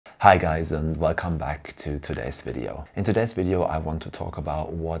Hi guys, and welcome back to today's video. In today's video I want to talk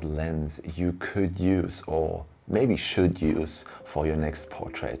about what lens you could use or maybe should use for your next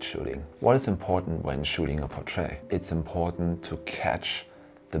portrait shooting. What is important when shooting a portrait? It's important to catch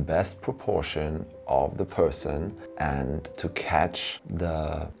the best proportion of the person and to catch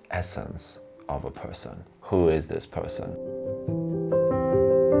the essence of a person. Who is this person?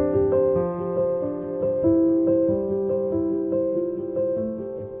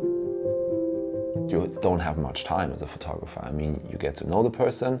 You don't have much time as a photographer. I mean, you get to know the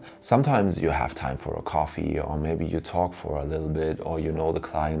person. Sometimes you have time for a coffee, or maybe you talk for a little bit, or you know the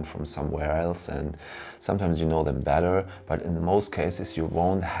client from somewhere else, and sometimes you know them better. But in most cases, you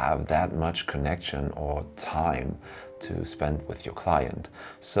won't have that much connection or time to spend with your client.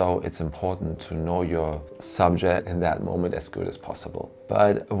 So it's important to know your subject in that moment as good as possible.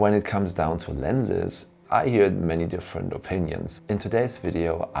 But when it comes down to lenses, I hear many different opinions. In today's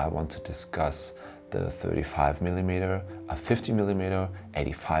video, I want to discuss the 35mm, a 50mm,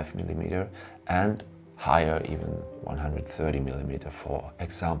 85mm, and higher, even 130mm for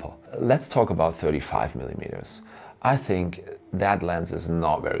example. Let's talk about 35mm. I think that lens is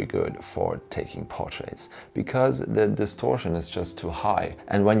not very good for taking portraits because the distortion is just too high.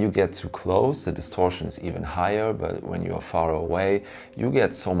 And when you get too close, the distortion is even higher, but when you are far away, you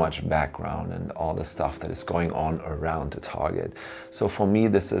get so much background and all the stuff that is going on around the target. So for me,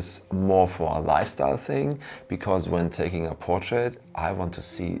 this is more for a lifestyle thing, because when taking a portrait, I want to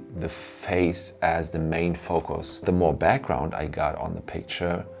see the face as the main focus. The more background I got on the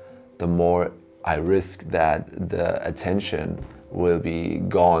picture, the more I risk that the attention will be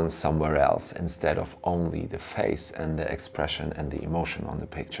gone somewhere else instead of only the face and the expression and the emotion on the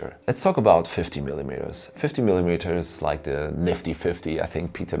picture. Let's talk about 50mm. 50mm is like the nifty 50, I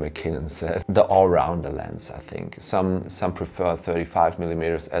think Peter McKinnon said. The all-rounder lens, I think. Some prefer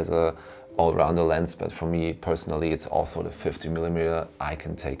 35mm as a all-rounder lens, but for me personally it's also the 50mm. I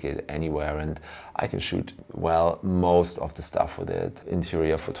can take it anywhere and I can shoot, well, most of the stuff with it.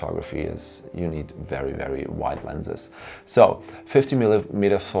 Interior photography is, you need very, very wide lenses. So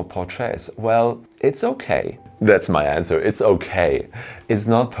 50mm for portraits, well, it's okay. That's my answer, it's okay. It's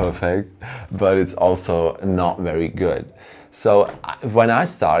not perfect, but it's also not very good. So when I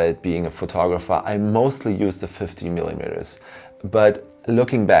started being a photographer, I mostly used the 50mm. But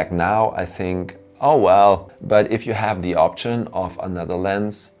looking back now, I think, oh well, but if you have the option of another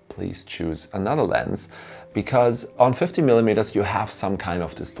lens, please choose another lens, because on 50mm you have some kind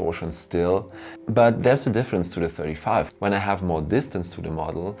of distortion still, but there's a difference to the 35. When I have more distance to the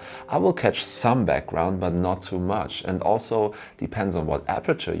model, I will catch some background, but not too much. And also depends on what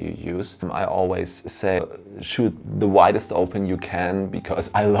aperture you use. I always say shoot the widest open you can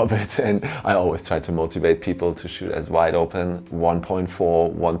because I love it, and I always try to motivate people to shoot as wide open, 1.4,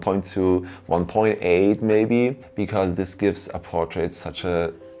 1.2, 1.8 maybe, because this gives a portrait such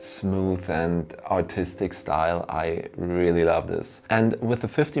a smooth and artistic style. I really love this. And with the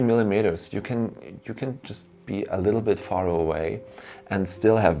 50mm, you can just be a little bit far away and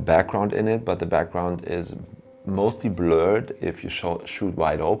still have background in it, but the background is mostly blurred if you shoot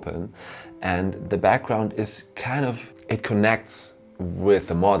wide open, and the background is kind of, it connects with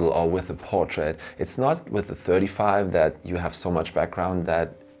the model or with the portrait. It's not with the 35 that you have so much background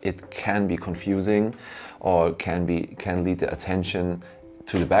that it can be confusing or can lead the attention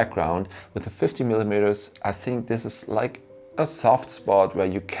to the background. With the 50mm, I think this is like a soft spot where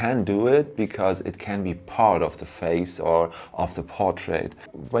you can do it because it can be part of the face or of the portrait.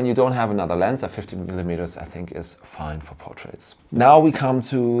 When you don't have another lens, a 50mm I think is fine for portraits. Now we come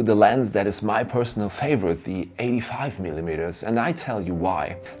to the lens that is my personal favorite, the 85mm, and I tell you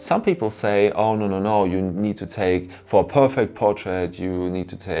why. Some people say, oh no, you need to take, for a perfect portrait, you need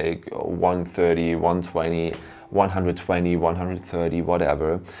to take 130, 120, 120, 130,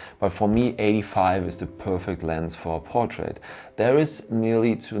 whatever. But for me, 85 is the perfect lens for a portrait. There is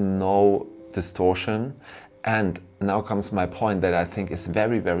nearly to no distortion. And now comes my point that I think is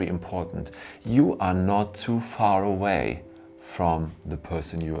very, very important. You are not too far away from the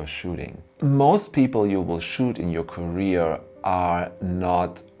person you are shooting. Most people you will shoot in your career are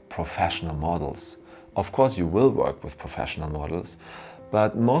not professional models. Of course, you will work with professional models,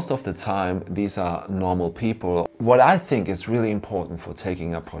 but most of the time these are normal people. What I think is really important for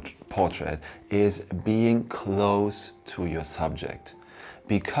taking a portrait is being close to your subject,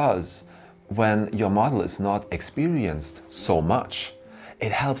 because when your model is not experienced so much,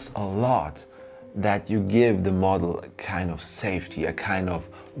 it helps a lot that you give the model a kind of safety, a kind of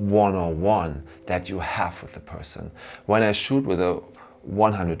one-on-one that you have with the person. When I shoot with a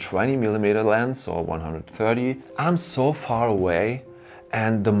 120mm lens or 130, I'm so far away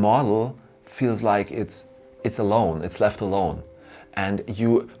and the model feels like it's alone, it's left alone. And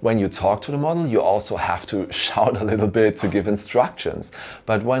when you talk to the model, you also have to shout a little bit to give instructions.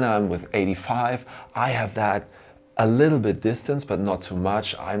 But when I'm with 85, I have that a little bit distance, but not too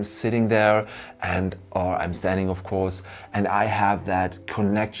much. I'm sitting there or I'm standing, of course, and I have that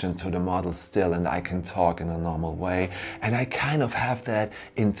connection to the model still, and I can talk in a normal way. And I kind of have that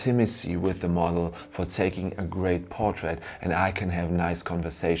intimacy with the model for taking a great portrait, and I can have nice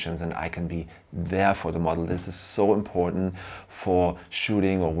conversations and I can be there for the model. This is so important for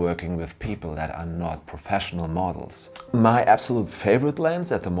shooting or working with people that are not professional models. My absolute favorite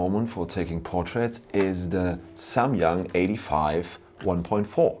lens at the moment for taking portraits is the Samyang 85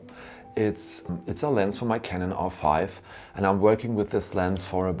 1.4. It's a lens for my Canon R5, and I'm working with this lens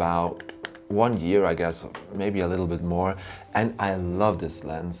for about 1 year, I guess, maybe a little bit more, and I love this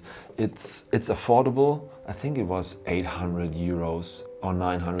lens. It's affordable. I think it was 800 euros or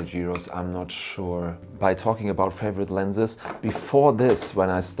 900 euros, I'm not sure. By talking about favorite lenses, before this, when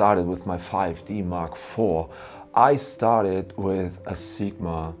I started with my 5D Mark IV, I started with a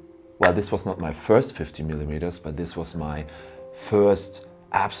Sigma. Well, this was not my first 50mm, but this was my first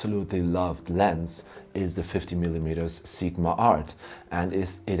absolutely loved lens, is the 50mm Sigma Art, and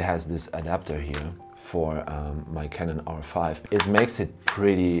it has this adapter here for my Canon R5. It makes it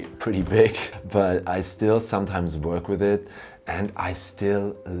pretty big, but I still sometimes work with it and I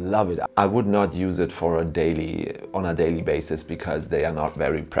still love it. I would not use it on a daily basis because they are not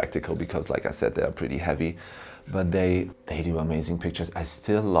very practical, because like I said, they are pretty heavy, but they do amazing pictures. I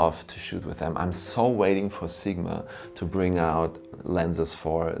still love to shoot with them. I'm so waiting for Sigma to bring out lenses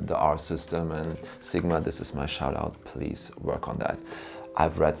for the R system, and Sigma, this is my shout out, please work on that.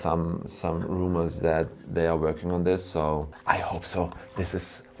 I've read some rumors that they are working on this, so I hope so. This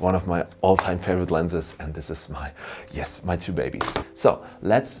is one of my all-time favorite lenses, and this is my two babies. So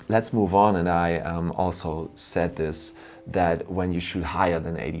let's move on. And I also said this, that when you shoot higher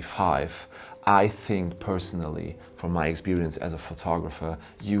than 85, I think personally, from my experience as a photographer,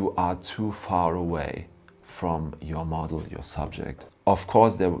 you are too far away from your model, your subject. Of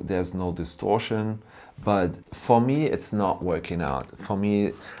course, there's no distortion, but for me, it's not working out. For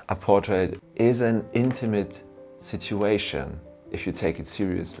me, a portrait is an intimate situation if you take it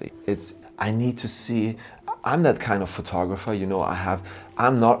seriously. I need to see, I'm that kind of photographer, you know,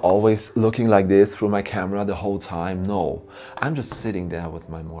 I'm not always looking like this through my camera the whole time, no. I'm just sitting there with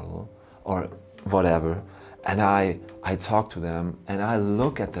my model or whatever, and I talk to them and I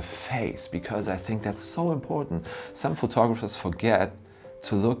look at the face, because I think that's so important. Some photographers forget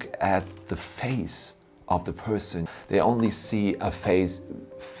to look at the face of the person. They only see a face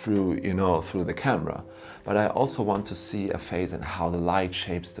through the camera. But I also want to see a face and how the light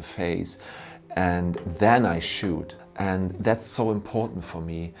shapes the face, and then I shoot. And that's so important for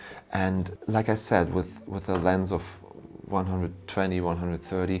me. And like I said, with a lens of 120,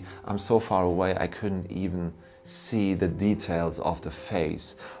 130, I'm so far away I couldn't even see the details of the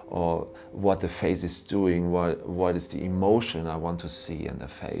face, or what the face is doing, what is the emotion I want to see in the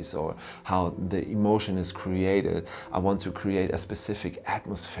face, or how the emotion is created. I want to create a specific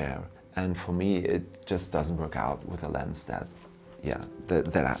atmosphere, and for me it just doesn't work out with a lens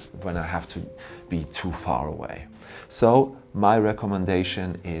when I have to be too far away. So my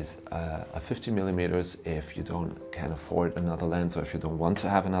recommendation is a 50mm if you can't afford another lens, or if you don't want to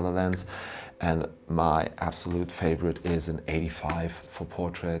have another lens. And my absolute favorite is an 85 for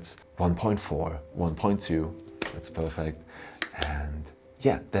portraits, 1.4, 1.2, that's perfect. And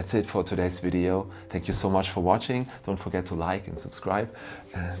yeah, that's it for today's video. Thank you so much for watching. Don't forget to like and subscribe,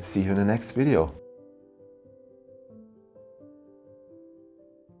 and see you in the next video.